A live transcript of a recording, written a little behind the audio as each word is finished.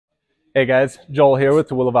Hey guys, Joel here with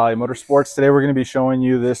the Willow Valley Motorsports. Today we're going to be showing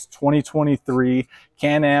you this 2023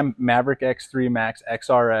 Can-Am Maverick X3 Max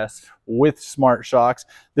XRS with smart shocks.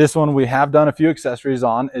 This one we have done a few accessories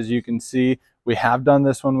on. As you can see, we have done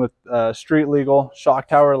this one with street legal, shock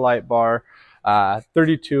tower light bar,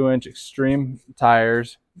 32-inch extreme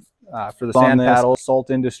tires for the sand paddle, Salt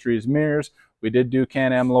Industries mirrors. We did do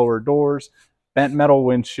Can-Am lower doors, bent metal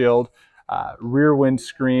windshield, rear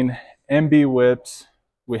windscreen, MB whips.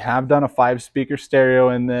 We have done a 5-speaker stereo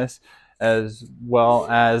in this, as well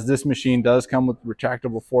as this machine does come with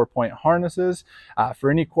retractable 4-point harnesses. For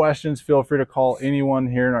any questions, feel free to call anyone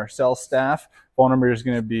here in our sales staff. Phone number is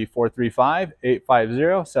going to be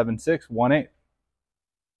 435-850-7618.